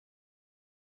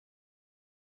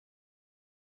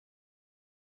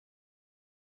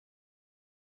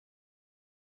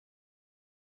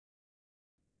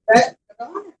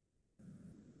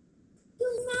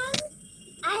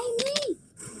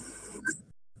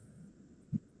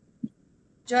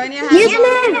Join your hands Yes, on.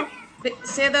 ma'am.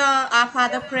 Say the Our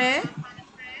Father prayer.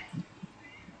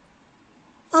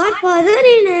 Our Father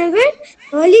in heaven,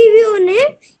 holy be your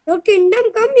name. Your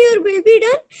kingdom come, your will be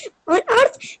done on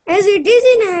earth as it is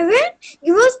in heaven.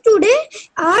 Give us today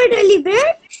our daily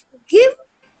bread. Give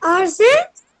our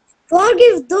sins.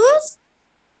 Forgive those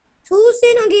who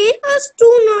sin against us. Do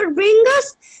not bring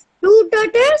us to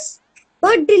test,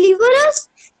 but deliver us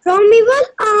from evil.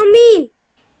 Amen.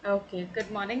 Okay,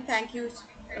 good morning. Thank you,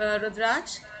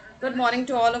 Rudraj. Good morning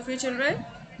to all of you children.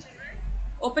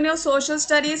 Open your social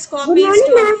studies Good copies morning,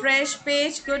 to a ma'am. fresh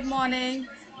page. Good morning.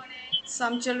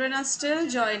 Some children are still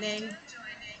joining.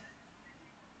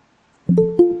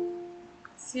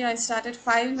 See, I started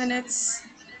 5 minutes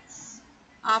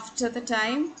after the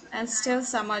time and still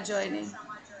some are joining.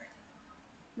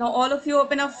 Now all of you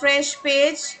open a fresh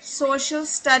page, social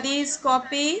studies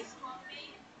copy,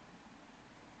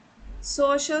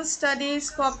 social studies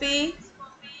copy,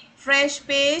 fresh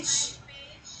page.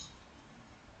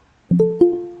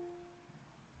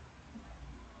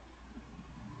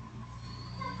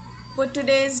 Put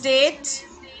today's date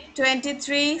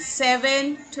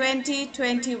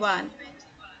 23/7/2021.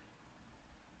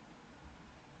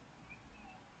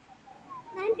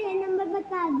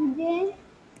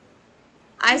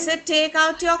 I said take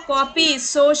out your copy,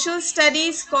 social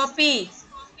studies copy.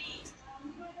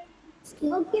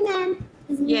 Okay, ma'am.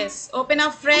 Yes, open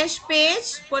a fresh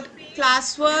page, put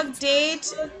classwork,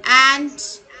 date, and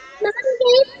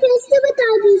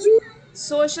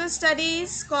social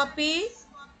studies copy.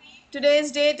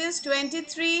 Today's date is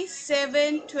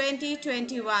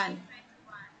 23/7/2021.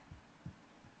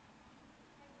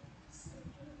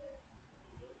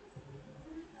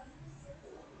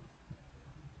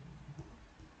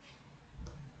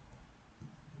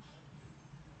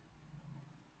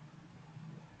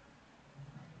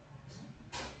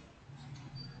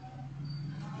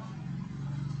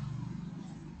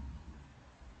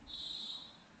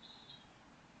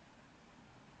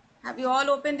 Have you all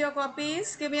opened your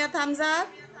copies? Give me a thumbs up.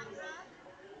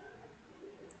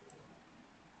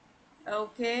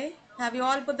 Okay. Have you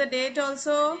all put the date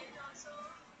also?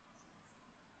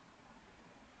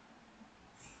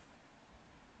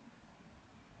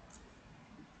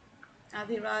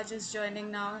 Adhiraj is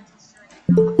joining now.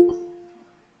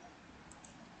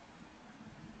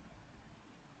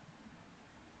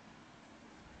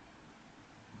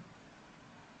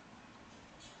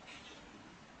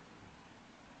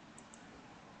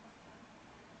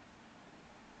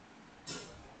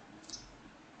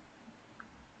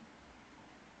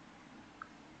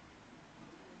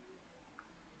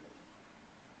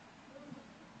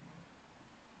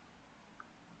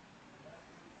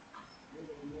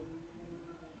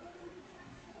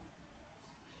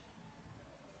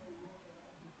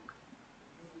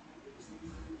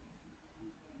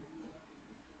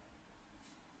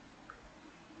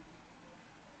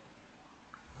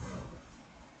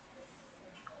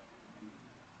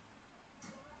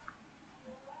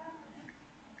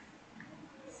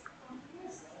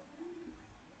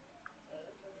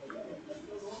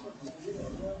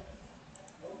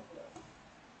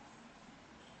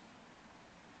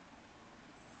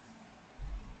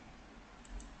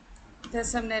 There's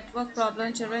some network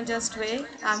problem, children. Just wait.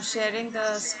 I'm sharing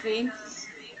the screen.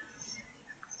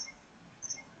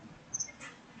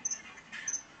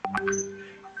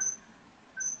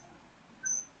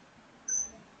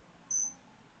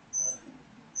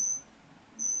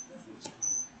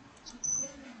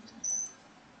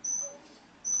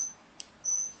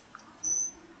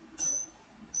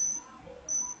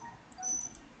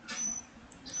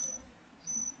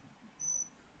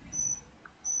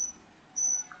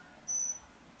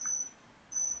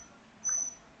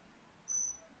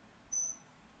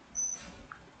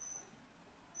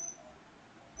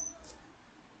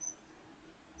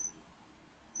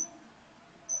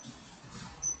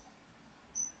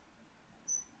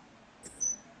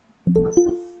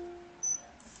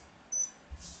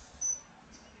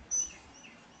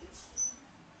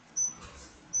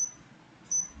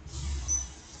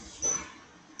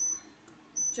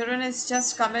 Children, it's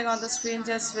just coming on the screen.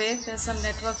 Just wait. There's some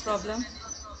network problem.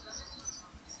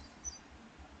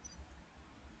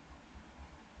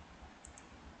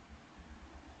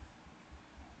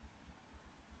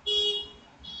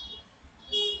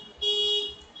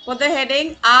 For the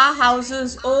heading, our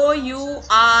houses.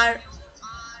 OUR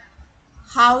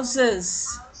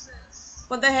houses.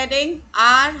 For the heading,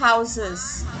 our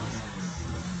houses.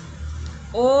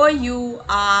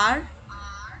 OUR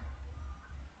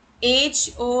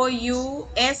Houses.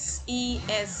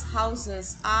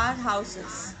 Houses. Our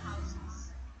houses.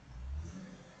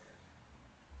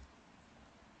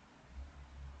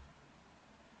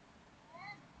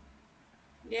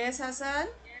 Yes, Hassan?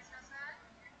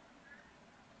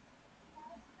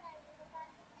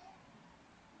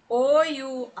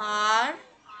 OUR.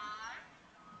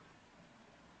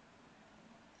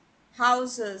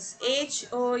 Houses.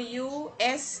 HOUSES.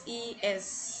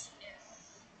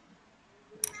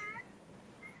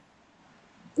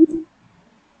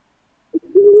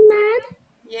 Math.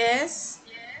 Yes.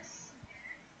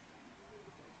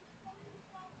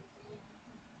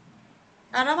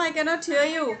 Aram, I cannot hear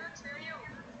you.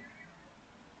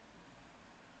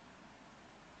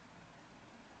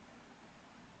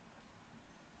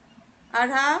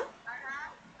 Arham?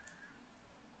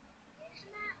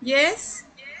 Yes?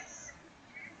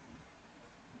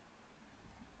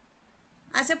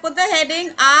 I said put the heading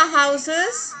Our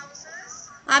Houses.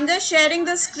 I'm just sharing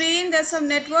the screen. There's some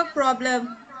network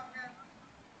problem.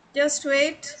 Just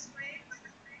wait.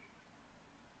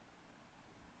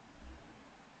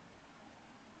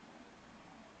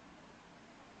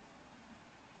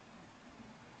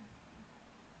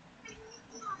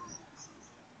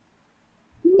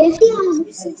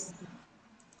 Yes.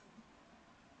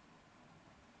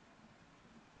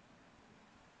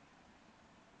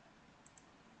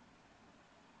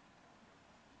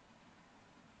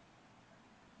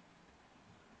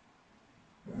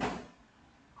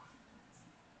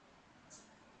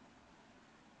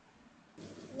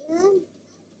 Ma'am,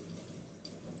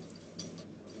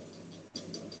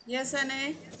 Yes,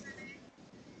 Ane.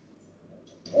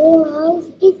 house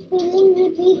की spelling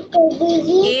repeat कर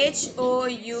दीजिए.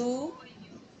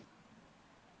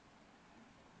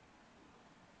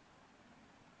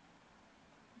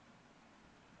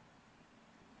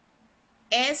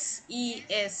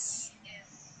 HOUSES.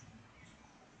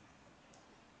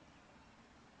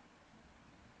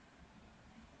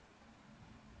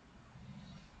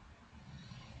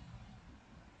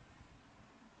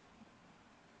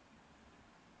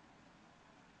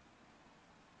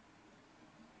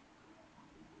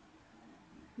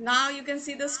 Now you can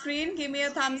see the screen. Give me a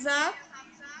thumbs up.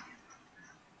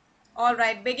 All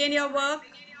right, begin your work.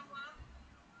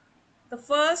 The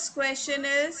first question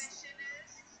is,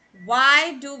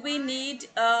 why do we need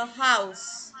a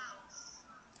house?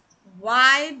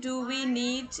 Why do we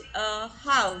need a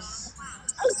house?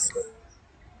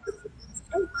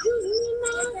 Excuse me,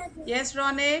 ma'am. Yes,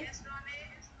 Ronik?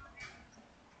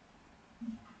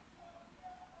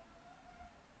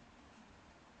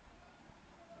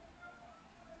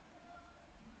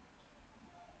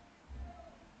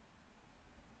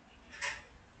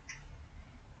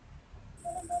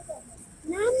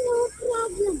 Ma'am, no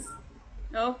problem.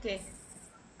 Okay.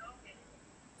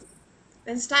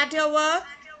 Then start your work.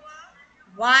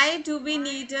 Why do we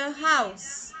need a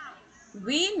house?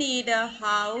 We need a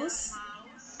house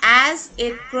as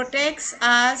it protects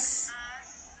us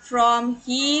from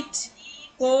heat,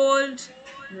 cold,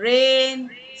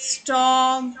 rain,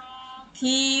 storm,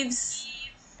 thieves,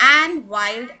 and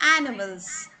wild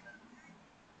animals.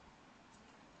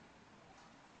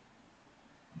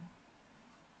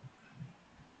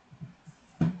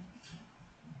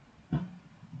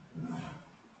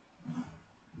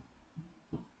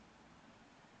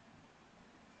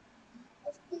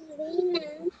 Excuse me,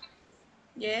 ma'am.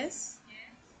 Yes.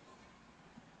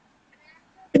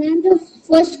 Ma'am जो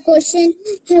first question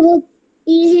है वो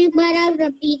please एक बार आप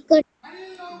repeat कर.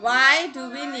 Why do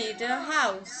we need a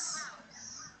house?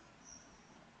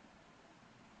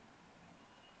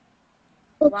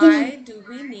 Okay ma'am. Why do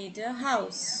we need a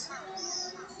house?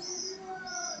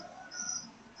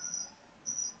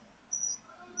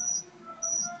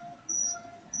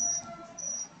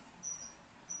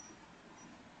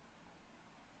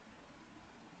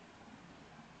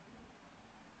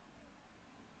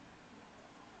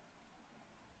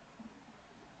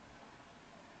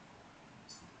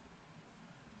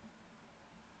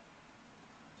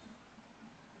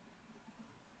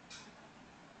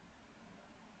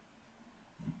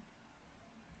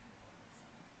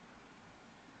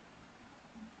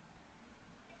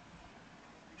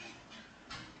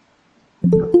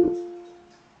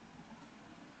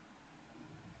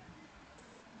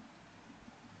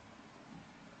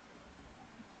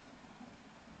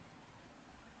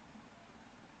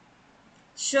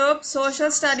 Shub,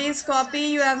 social studies copy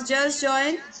you have just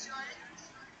joined.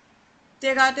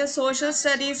 Take out your social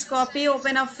studies copy,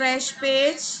 open a fresh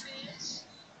page,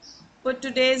 put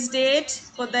today's date,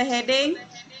 put the heading,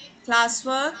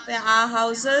 classwork, there are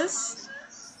houses,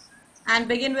 and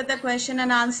begin with the question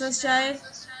and answers, child.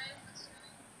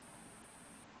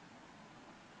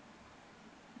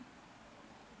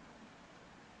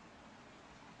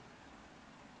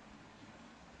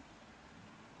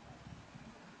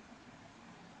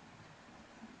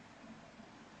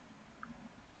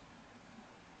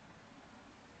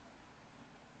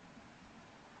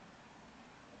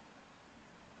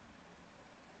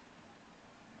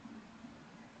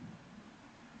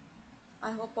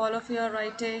 I hope all of you are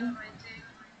writing.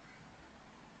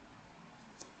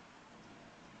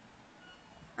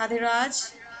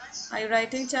 Adhiraj, are you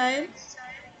writing, child?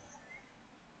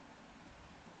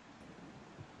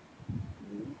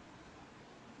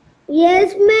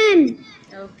 Yes, ma'am.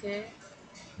 Okay.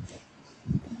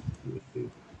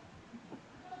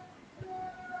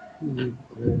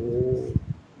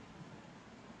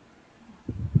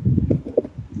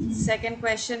 Second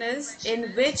question is,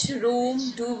 in which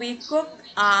room do we cook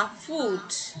our food?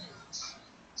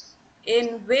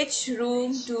 In which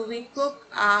room do we cook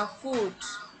our food?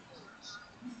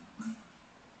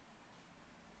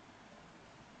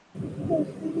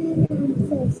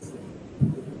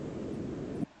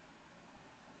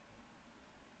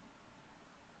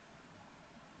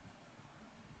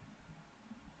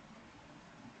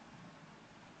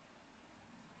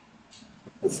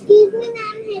 Excuse me,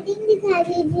 ma'am. Heading दिखा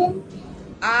दीजिए.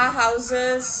 Our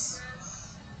houses.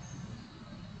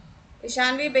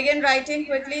 Ishanvi, begin writing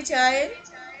quickly, child.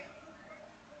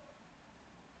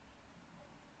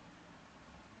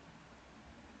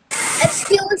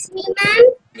 Excuse me, ma'am.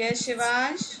 Yes,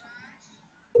 Shivansh.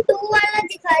 2 वाला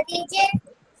दिखा दीजिए.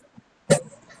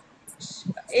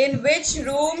 In which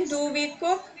room do we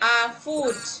cook our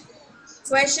food?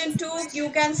 Question 2, you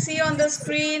can see on the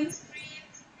screen.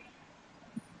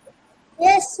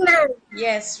 Yes, ma'am.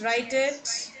 Yes, write it.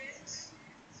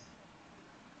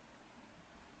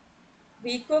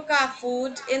 We cook our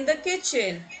food in the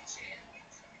kitchen.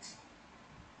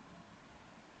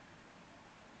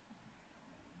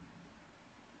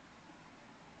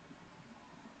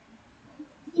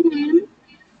 Ma'am,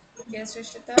 Yes,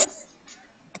 Rishita.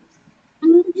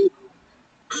 मुझे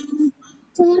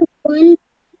answer one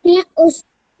है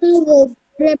उसको वो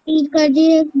repeat कर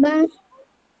दिए एक बार.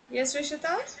 Yes,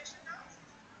 Rishita.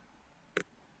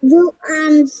 जो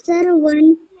answer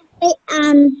one पे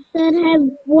answer है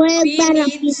वो एक We बार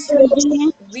need रिपीट कर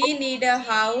दिए. we need a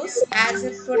house as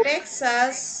it protects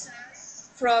us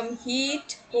from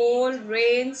heat, cold,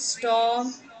 rain,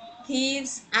 storm,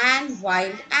 thieves, and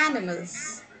wild animals.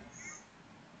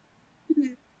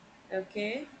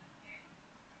 Okay.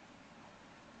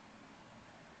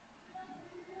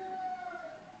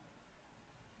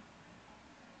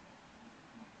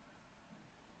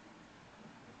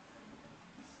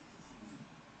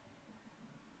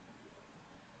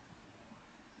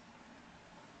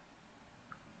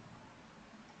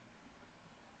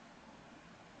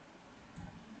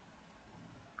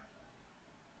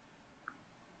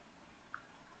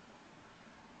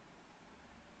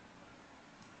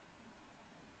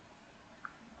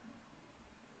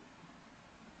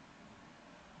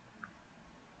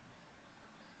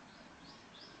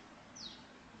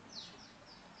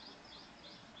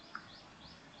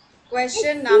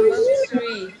 Question number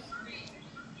 3.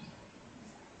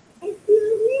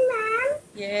 Excuse me, ma'am.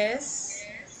 Yes.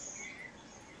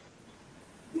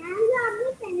 Ma'am जो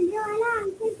आपने पहले वाला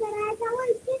आंसर कराया था वो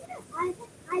इसके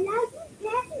अलग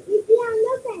है इसलिए हम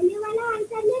लोग पहले वाला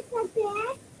आंसर लिख सकते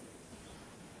हैं.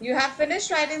 You have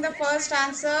finished writing the first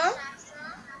answer?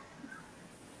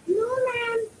 No,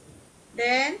 ma'am.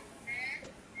 Then,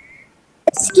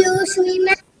 Excuse me,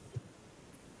 ma'am.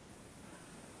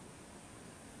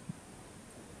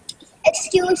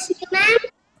 Excuse me, ma'am.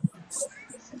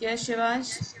 yes,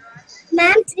 Shivansh.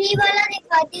 Ma'am 3 वाला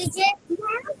दिखा दीजिए.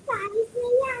 मैम साइंस में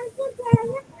ये आंसर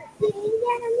थोड़ा चेंज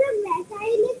है हम लोग वैसा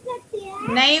ही लिख सकते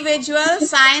हैं. नहीं विजुअल,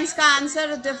 साइंस का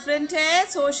आंसर डिफरेंट है,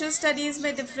 सोशल स्टडीज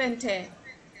में डिफरेंट है.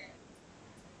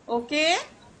 Okay?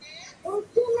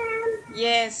 Okay ma'am.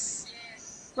 Yes.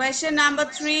 Question number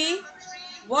 3.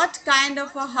 What kind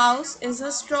of a house is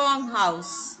a strong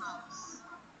house?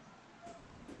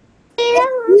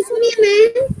 Excuse me,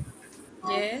 ma'am.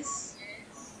 Yes.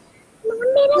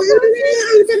 मेरा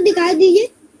आंसर दिखा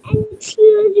दीजिए.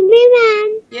 Excuse me,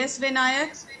 ma'am. Yes,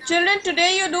 Vinayak. Children,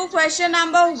 today you do question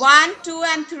number 1, 2,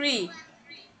 and 3.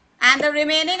 And the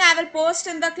remaining I will post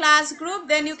in the class group,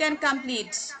 then you can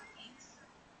complete.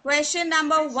 Question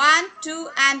number 1, 2,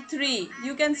 and 3.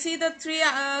 You can see the three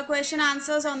question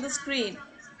answers on the screen.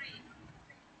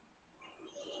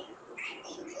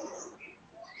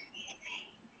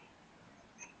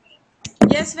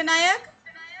 Yes, Vinayak?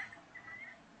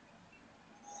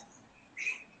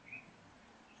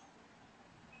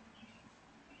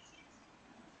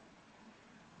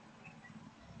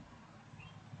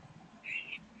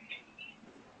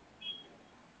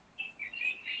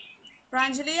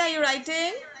 Pranjali, are you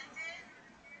writing?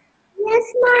 Yes,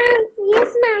 ma'am.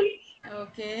 Yes, ma'am.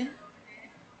 Okay.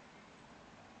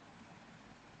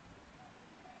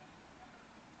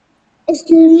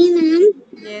 Excuse me, ma'am.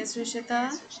 Yes,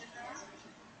 Rishita.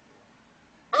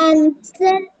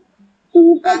 Answer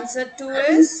Answer 2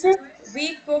 is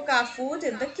we cook our food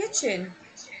in the kitchen.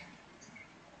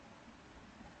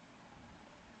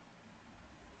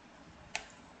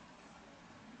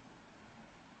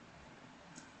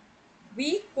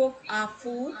 We cook our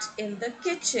food in the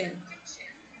kitchen.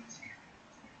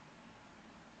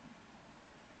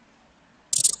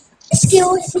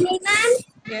 Excuse me, ma'am.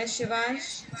 Yes,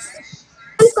 Shivansh.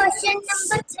 Question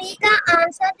number 3 का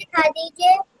answer दिखा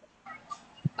दीजिए.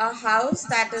 A house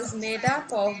that is made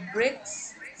up of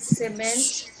bricks,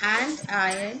 cement, and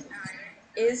iron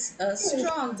is a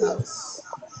strong house.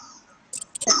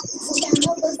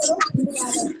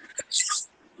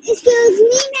 Excuse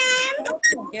me, ma'am.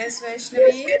 Yes,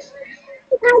 Vaishnavi.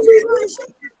 Question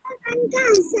number 1 का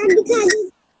answer दिखा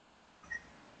दीजिए.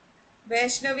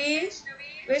 Vaishnavi,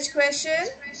 which question?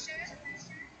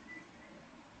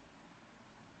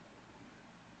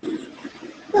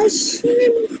 Question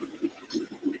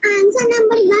answer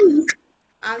number 1.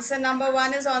 Answer number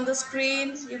 1 is on the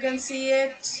screen. You can see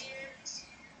it.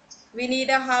 We need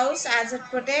a house as it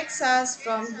protects us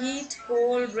from heat,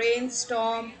 cold, rain,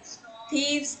 storm,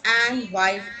 thieves, and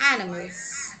wild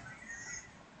animals.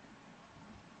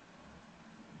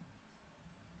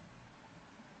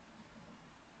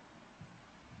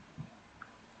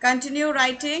 Continue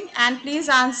writing and please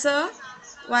answer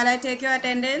while I take your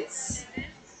attendance.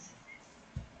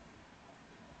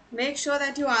 Make sure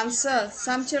that you answer.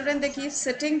 Some children, they keep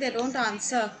sitting, they don't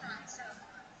answer.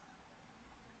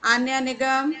 Anya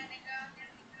Nigam,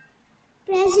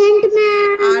 Present,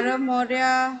 ma'am. Arav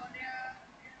Maurya,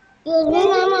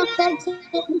 ma'am answer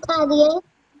दिखा दिए.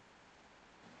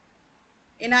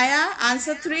 Inaya,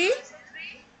 answer 3.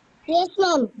 Yes,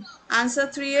 ma'am. Answer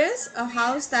 3 is a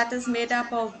house that is made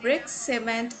up of bricks,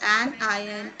 cement, and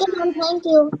iron Okay, ma'am. Thank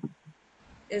you.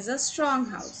 is a strong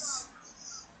house.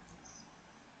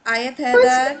 Ayat first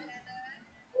Haider,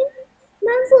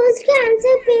 ma'am first के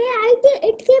answer पे आई के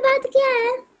it के बाद क्या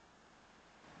है.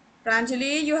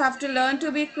 Pranjali, you have to learn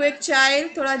to be quick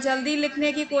child. थोड़ा जल्दी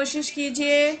लिखने की कोशिश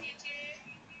कीजिए.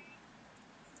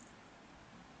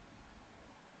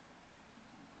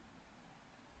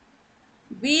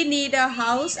 We need a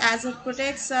house as it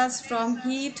protects us from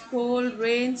heat, cold,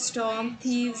 rain, storm,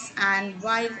 thieves, and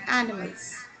wild animals.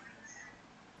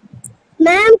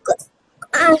 Ma'am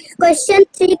question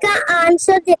 3 का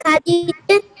आंसर दिखा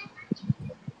दीजिए.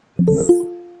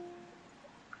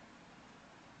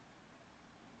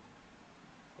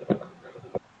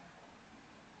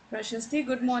 Prashasti,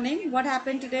 good morning. What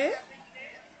happened today?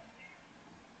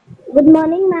 Good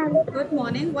morning ma'am. Good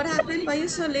morning. What happened? Why are you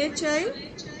so late, child?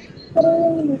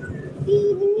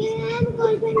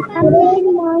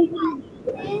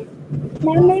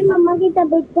 Ma'am मेरी मम्मा की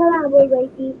तबीयत खराब हो गई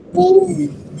थी.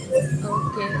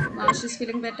 Okay. Now she's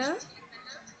feeling better?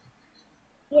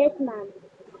 Yes ma'am.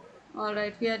 All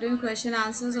right. We are doing question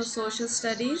answers of social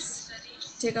studies.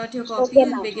 Take out your copy okay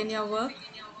and ma'am. begin your work.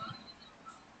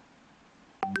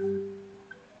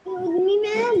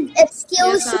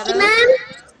 Excuse Yes, me Arav. Ma'am.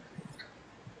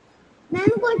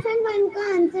 Ma'am question 1 का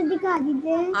answer दिखा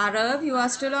दीजिए. Arav, you are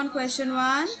still on question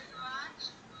 1.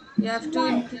 You have to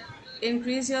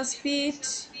increase your speed.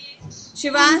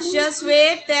 Shivansh, just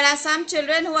wait. There are some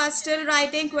children who are still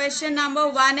writing question number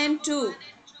 1 and 2.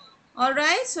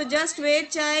 Alright, so just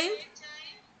wait, child.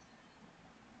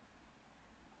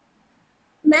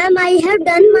 Ma'am I have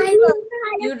done my work.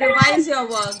 You revise your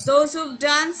work. Those who've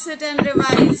done, sit and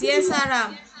revise. Yes,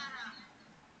 Aram.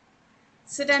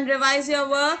 Sit and revise your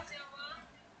work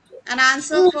and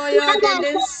answer for your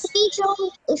attendance.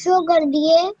 Show कर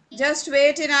दिए. Just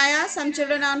wait, Inaya. Some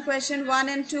children are on question 1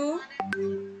 and 2.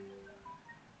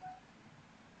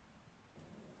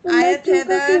 Ayat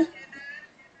Heather.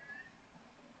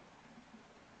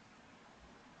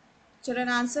 Children,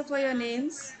 answer for your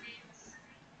names.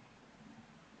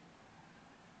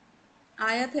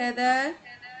 Ayat Heather.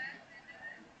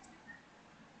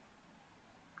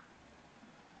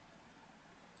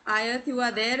 Ayat, you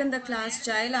are there in the class,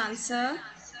 child. Answer.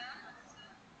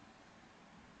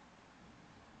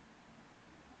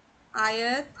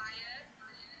 Ayat.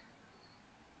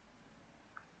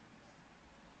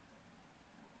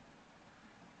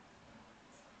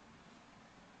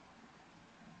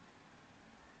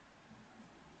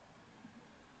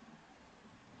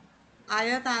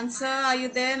 Ayat, answer. Are you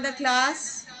there in the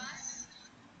class?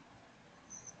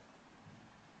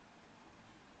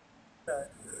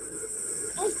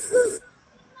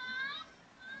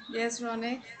 Yes,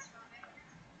 Ronik.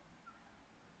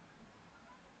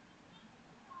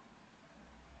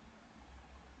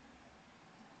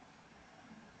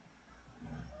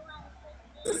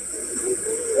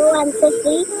 वो answer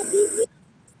 3.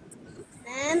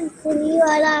 Ma'am 3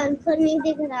 वाला answer नहीं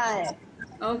दिख रहा है.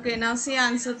 Okay, now see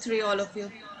answer 3, all of you.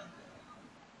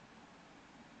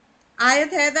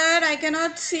 Ayat Heather, I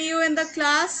cannot see you in the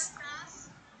class.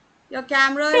 Your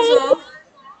camera is off.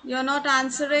 You're not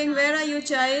answering. Where are you,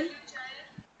 child?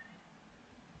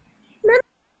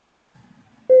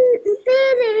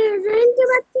 Range के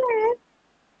बाद क्या है?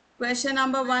 Question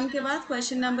number 1 के बाद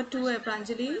question number 2 है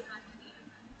प्रांजलि.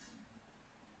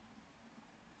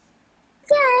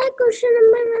 क्या है question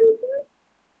number 1?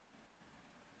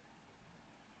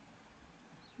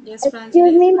 Yes, excuse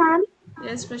Pranjali. Me ma'am.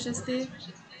 Yes, Prashasti.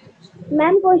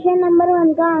 Ma'am question number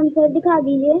 1 का आंसर दिखा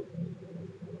दीजिए.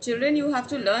 Children, you have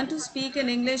to learn to speak in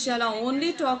English. You all are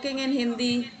only talking in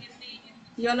Hindi.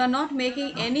 You all are not making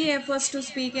any efforts to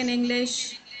speak in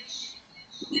English.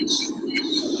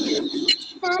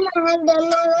 Ma'am I have done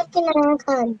my work in आया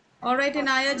Khan. All right,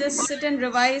 Inaya, just sit and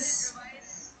revise.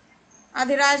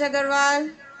 Adhiraj Agarwal,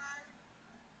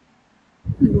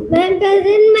 ma'am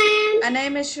present ma'am. Anay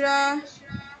Mishra,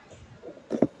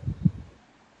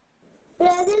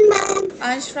 present ma'am.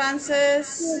 Ansh Francis,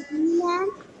 ma'am.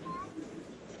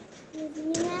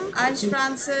 Ansh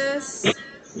Francis,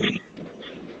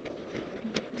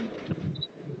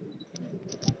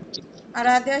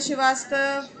 Aradhya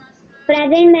Shivastav,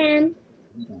 present ma'am.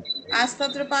 Asta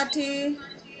Tripathi,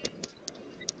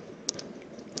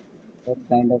 What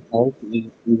kind of house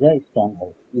is a strong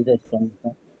house? Is a strong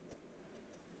house?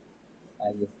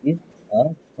 Is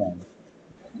a strong.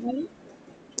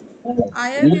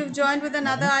 Ayat, you've joined with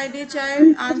another ID,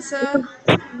 child. Answer.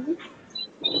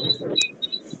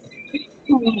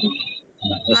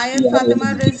 Ayat Fatima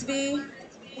Rizvi,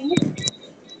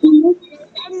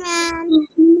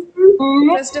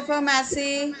 Christopher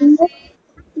Massey.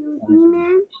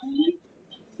 Ma'am.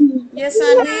 Yes,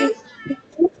 Sanvi.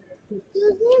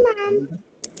 Excuse me ma'am.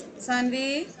 Sanvi.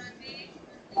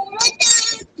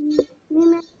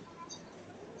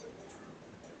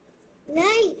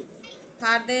 नहीं.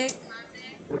 Hardik.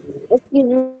 Excuse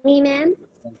me ma'am.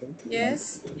 Yes.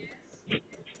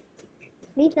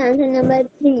 Please answer number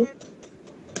 3.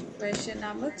 Question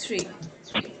number 3.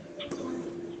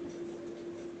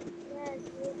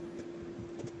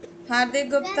 Hardik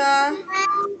Gupta,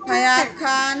 Hayat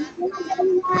Khan,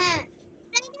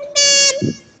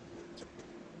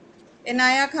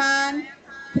 Inaya Khan,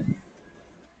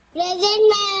 present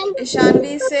ma'am.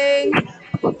 Ishanvi Singh,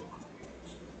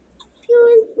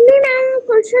 excuse me ma'am.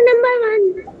 Question number 1.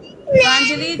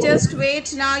 Pranjali, just wait.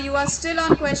 Now you are still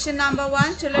on question number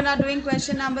 1. Children are doing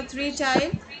question number 3,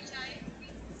 child.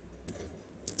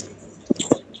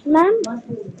 Ma'am.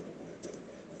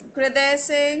 Kriday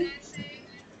Singh,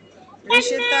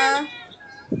 Rishita,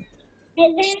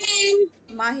 present ma'am.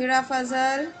 Mahira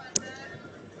Fazal,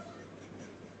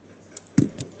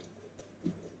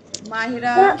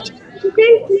 Mahira,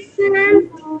 ma'am.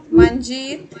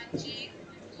 Manjeet,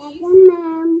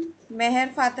 ma'am. Meher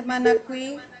Fatima Naqvi,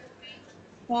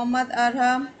 Mohammad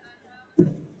Arham,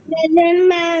 present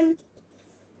ma'am.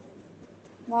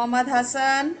 Mohammad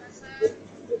Hassan,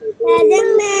 present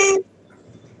ma'am.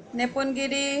 Nipun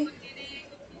Giri,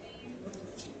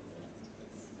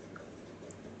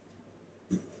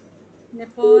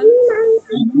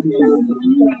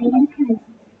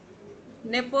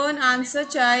 Nipun, answer,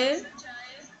 child.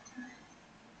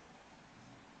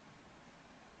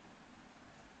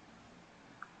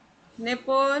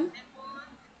 Nipun.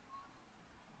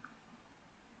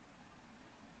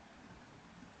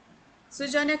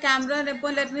 Switch on your camera,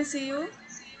 Nipun. Let me see you.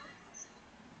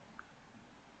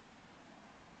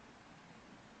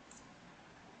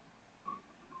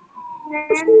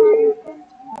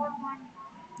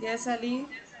 Yes, Ali.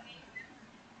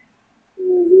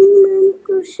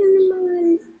 Question number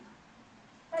 1.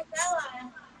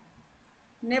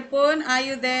 Nipun, are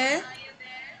you there?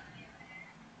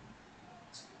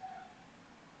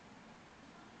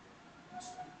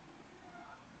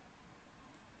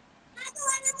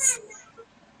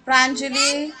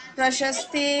 Pranjali,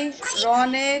 Prashasti,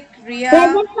 Ronik, Ria.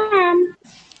 Present ma'am.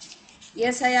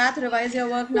 Yes, Hayat, revise your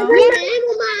work now.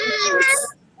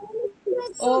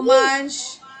 Omansh,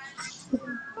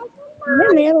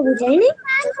 मेरा को बुझाई नहीं.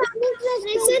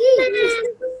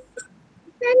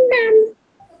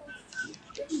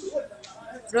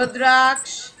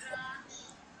 Rudraksh,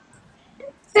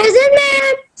 present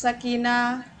ma'am. Sakina,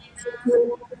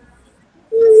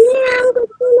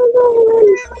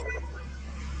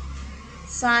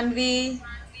 Sanvi,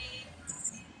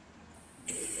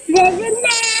 present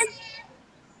ma'am.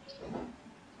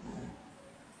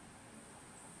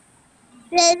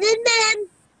 Present ma'am.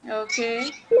 okay,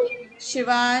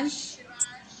 Shivansh,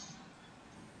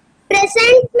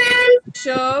 present ma'am.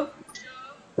 Shubh,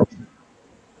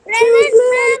 Present,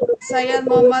 ma'am. Syed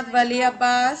Mohammad Wali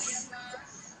Abbas.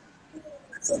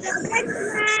 Present,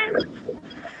 ma'am.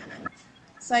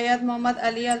 Syed Mohammad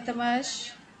Ali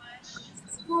Altamash.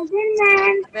 Present,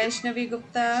 ma'am. Vaishnavi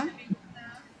Gupta.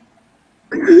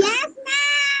 Yes,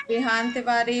 ma'am. Bihan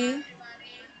Tiwari.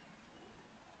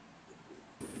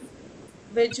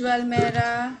 Vijwal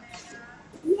Mehra.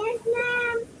 Yes,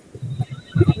 ma'am.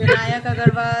 Vinayak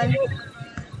Agarwal.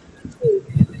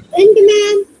 Present,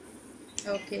 ma'am.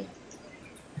 Okay.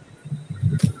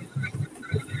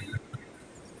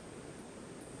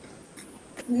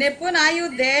 Nipun, are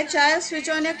you there, child? Switch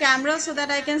on your camera so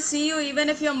that I can see you even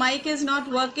if your mic is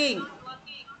not working.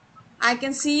 I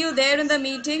can see you there in the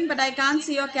meeting, but I can't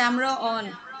see your camera on.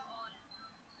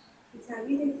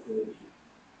 Present,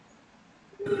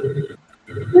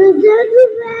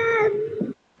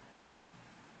 ma'am.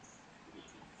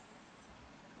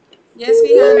 Yes,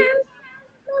 Excuse me, Vihan. ma'am.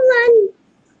 One.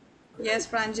 Yes,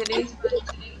 Pranjali.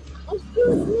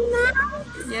 Excuse me, ma'am.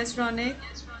 Yes, Ronik.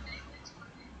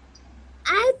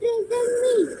 I present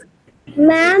me.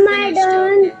 Ma'am, I Finished.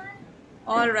 don't. Okay.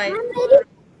 All right. I'm very.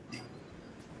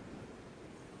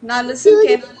 Now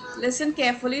listen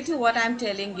carefully to what I'm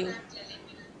telling you.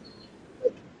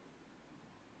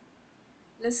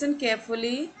 Listen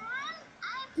carefully.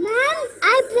 Ma'am,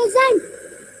 I present.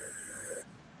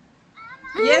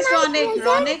 Yes, Ma'am, I Ronik.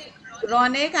 present.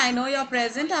 Ronik, I know you're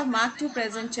present. I've marked you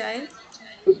present, child.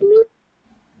 Excuse me,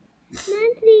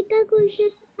 ma'am 3 का question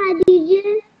बता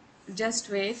दीजिए. Just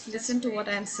wait. Listen to what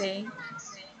I'm saying.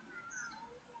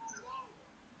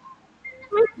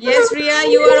 Yes, Ria,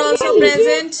 you are also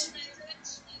present.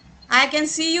 I can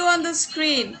see you on the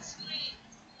screen.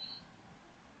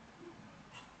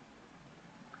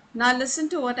 Now listen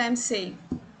to what I'm saying.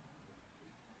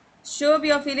 Shobh,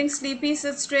 you're feeling sleepy.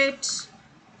 Sit straight.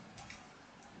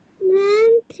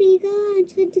 Ma'am 3 का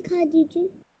answer दिखा दीजिए.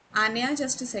 Anya,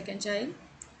 just a second, child.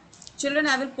 Children,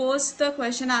 I will post the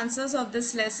question answers of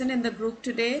this lesson in the group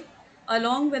today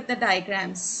along with the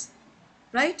diagrams.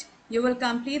 Right? You will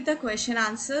complete the question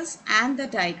answers and the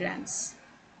diagrams.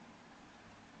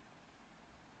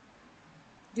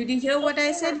 Did you hear what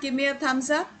I said? Give me a thumbs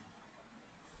up.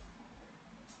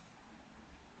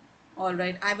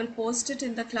 Alright, I will post it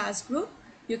in the class group.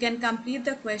 You can complete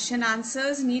the question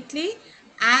answers neatly,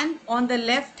 and on the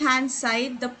left hand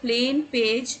side, the plain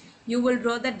page, you will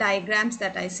draw the diagrams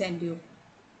that I send you.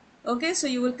 Okay, so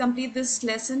you will complete this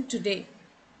lesson today.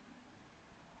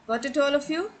 Got it, all of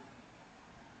you?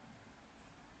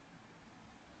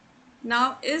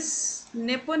 Now, is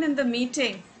Nipun in the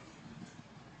meeting?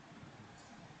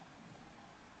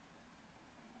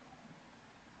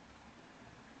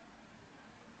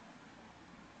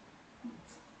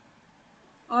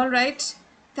 All right.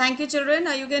 Thank you, children.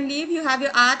 Now you can leave. You have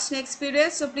your art next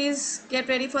period. So please get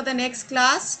ready for the next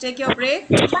class. Take your break.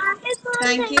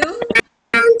 Thank you.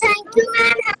 Thank you,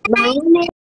 ma'am.